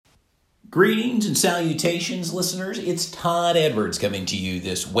Greetings and salutations, listeners. It's Todd Edwards coming to you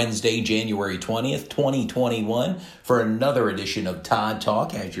this Wednesday, January 20th, 2021, for another edition of Todd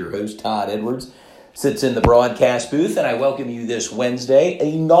Talk. As your host, Todd Edwards, sits in the broadcast booth, and I welcome you this Wednesday,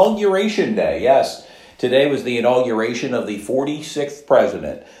 Inauguration Day. Yes, today was the inauguration of the 46th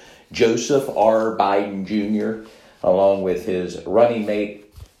president, Joseph R. Biden Jr., along with his running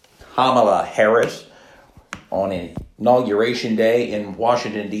mate, Kamala Harris, on Inauguration Day in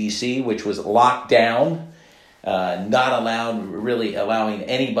Washington, D.C., which was locked down, not allowing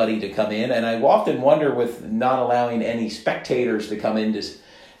anybody to come in. And I often wonder, with not allowing any spectators to come in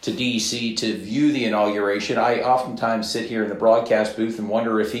to D.C. to view the inauguration, I oftentimes sit here in the broadcast booth and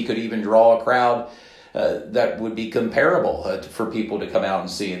wonder if he could even draw a crowd that would be comparable for people to come out and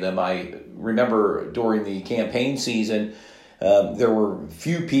see them. I remember during the campaign season, there were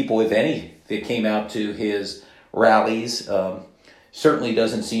few people, if any, that came out to his rallies. Certainly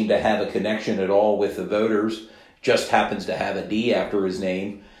doesn't seem to have a connection at all with the voters, just happens to have a D after his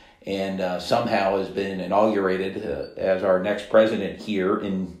name, and somehow has been inaugurated as our next president here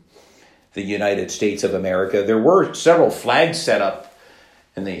in the United States of America. There were several flags set up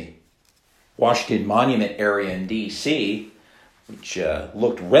in the Washington Monument area in D.C., which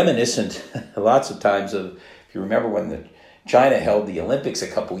looked reminiscent lots of times of, if you remember when China held the Olympics a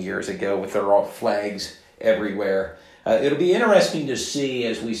couple years ago with their all flags everywhere. It'll be interesting to see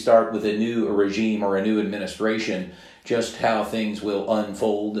as we start with a new regime or a new administration just how things will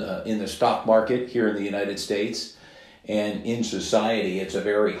unfold in the stock market here in the United States and in society. It's a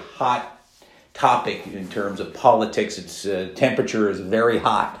very hot topic in terms of politics. Its temperature is very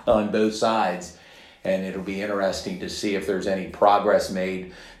hot on both sides, and it'll be interesting to see if there's any progress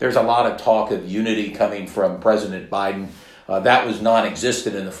made. There's a lot of talk of unity coming from President Biden. That was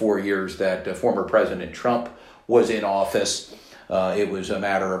non-existent in the 4 years that former President Trump was in office. It was a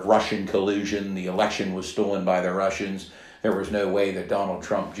matter of Russian collusion. The election was stolen by the Russians. There was no way that Donald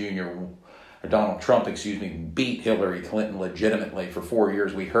Trump, beat Hillary Clinton legitimately for 4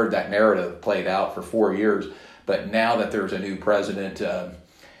 years. We heard that narrative played out for 4 years. But now that there's a new president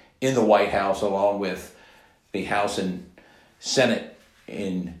in the White House, along with the House and Senate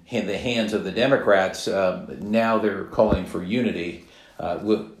in the hands of the Democrats, now they're calling for unity.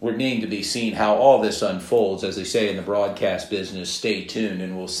 We're named to be seen how all this unfolds. As they say in the broadcast business, stay tuned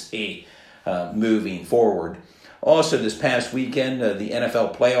and we'll see moving forward. Also, this past weekend, the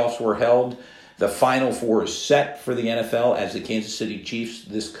NFL playoffs were held. The Final Four is set for the NFL as the Kansas City Chiefs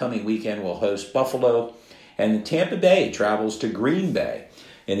this coming weekend will host Buffalo, and Tampa Bay travels to Green Bay.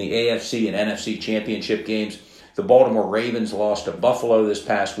 In the AFC and NFC championship games, the Baltimore Ravens lost to Buffalo this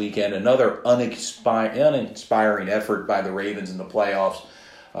past weekend. Another uninspiring effort by the Ravens in the playoffs.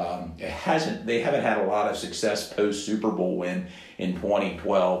 They haven't had a lot of success post Super Bowl win in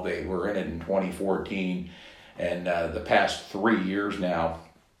 2012. They were in it in 2014, and the past 3 years now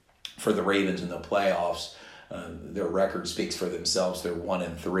for the Ravens in the playoffs, their record speaks for themselves. They're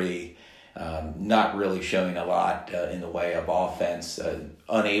 1-3. Not really showing a lot in the way of offense,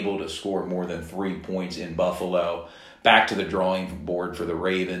 unable to score more than 3 points in Buffalo. Back to the drawing board for the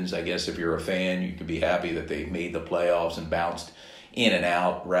Ravens. I guess if you're a fan, you could be happy that they made the playoffs and bounced in and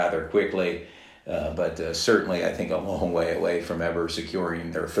out rather quickly. But certainly, I think a long way away from ever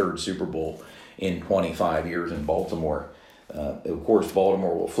securing their third Super Bowl in 25 years in Baltimore. Of course,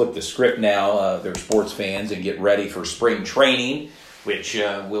 Baltimore will flip the script now, their sports fans, and get ready for spring training, which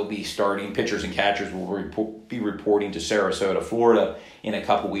will be starting. Pitchers and catchers will be reporting to Sarasota, Florida in a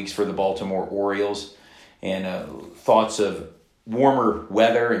couple weeks for the Baltimore Orioles. And thoughts of warmer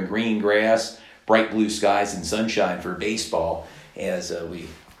weather and green grass, bright blue skies and sunshine for baseball as we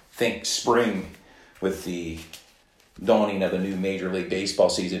think spring with the dawning of a new Major League Baseball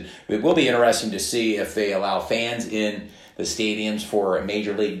season. It will be interesting to see if they allow fans in the stadiums for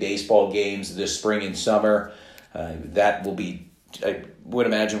Major League Baseball games this spring and summer. That will be, I would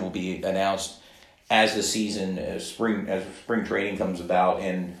imagine, will be announced as the season, as spring training comes about,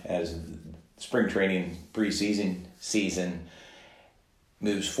 and as spring training preseason season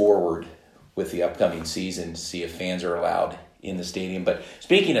moves forward with the upcoming season, to see if fans are allowed in the stadium. But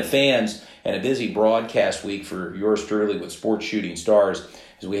speaking of fans, and a busy broadcast week for yours truly with Sports Shooting Stars,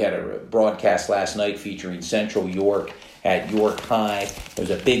 as we had a broadcast last night featuring Central York at York High. It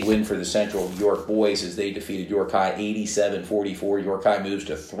was a big win for the Central York boys as they defeated York High 87-44. York High moves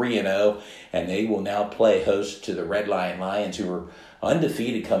to 3-0, and they will now play host to the Red Lion Lions, who are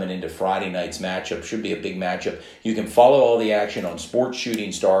undefeated coming into Friday night's matchup. Should be a big matchup. You can follow all the action on Sports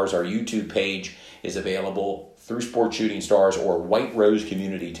Shooting Stars. Our YouTube page is available through Sports Shooting Stars or White Rose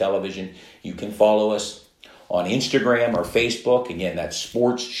Community Television. You can follow us on Instagram or Facebook. Again, that's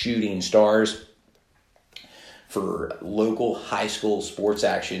Sports Shooting Stars for local high school sports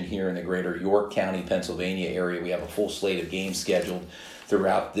action here in the greater York County, Pennsylvania area. We have a full slate of games scheduled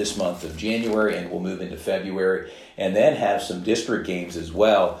throughout this month of January, and we'll move into February, and then have some district games as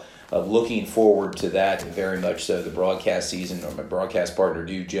well. Looking forward to that very much so. The broadcast season, or my broadcast partner,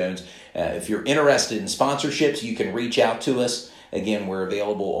 Dude Jones. If you're interested in sponsorships, you can reach out to us. Again, we're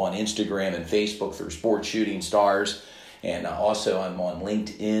available on Instagram and Facebook through Sports Shooting Stars, and also I'm on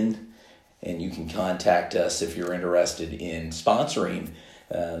LinkedIn, and you can contact us if you're interested in sponsoring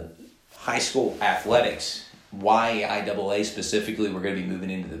high school athletics. YIAA specifically, we're going to be moving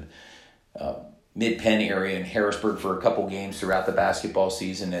into the Mid-Penn area in Harrisburg for a couple games throughout the basketball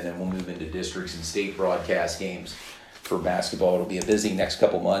season, and then we'll move into districts and state broadcast games for basketball. It'll be a busy next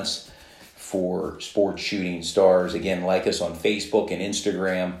couple months for Sports Shooting Stars. Again, like us on Facebook and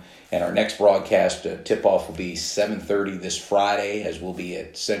Instagram, and our next broadcast tip-off will be 7:30 this Friday, as we'll be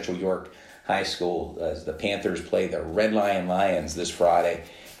at Central York High School as the Panthers play the Red Lion Lions this Friday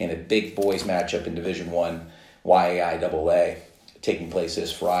in a big boys matchup in Division I YIAA taking place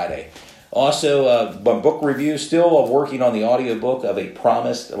this Friday. Also, book review, still working on the audiobook of A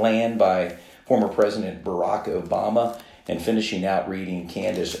Promised Land by former President Barack Obama, and finishing out reading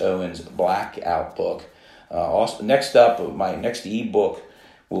Candace Owens' Blackout book. Next up, my next ebook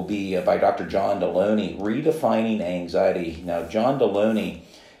will be by Dr. John Deloney, Redefining Anxiety. Now, John Deloney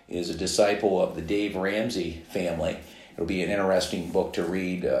is a disciple of the Dave Ramsey family. It'll be an interesting book to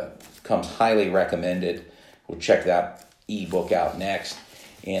read. Comes highly recommended. We'll check that ebook out next.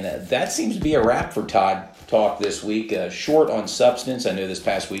 And that seems to be a wrap for Todd Talk this week. Short on substance. I know this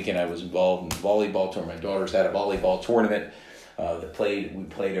past weekend I was involved in the volleyball tournament. My daughters had a volleyball tournament we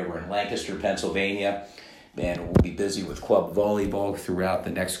played over in Lancaster, Pennsylvania. And we'll be busy with club volleyball throughout the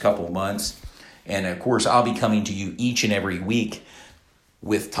next couple of months. And, of course, I'll be coming to you each and every week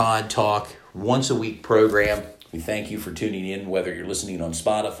with Todd Talk, once-a-week program. We thank you for tuning in, whether you're listening on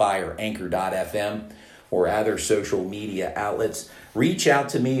Spotify or Anchor.fm or other social media outlets. Reach out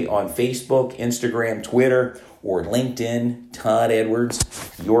to me on Facebook, Instagram, Twitter, or LinkedIn, Todd Edwards,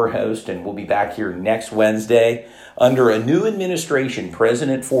 your host, and we'll be back here next Wednesday under a new administration,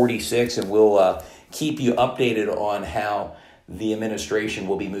 President 46, and we'll keep you updated on how the administration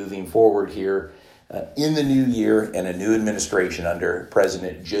will be moving forward here in the new year and a new administration under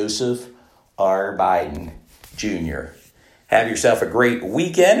President Joseph R. Biden Jr. Have yourself a great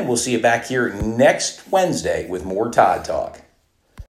weekend, and we'll see you back here next Wednesday with more Todd Talk.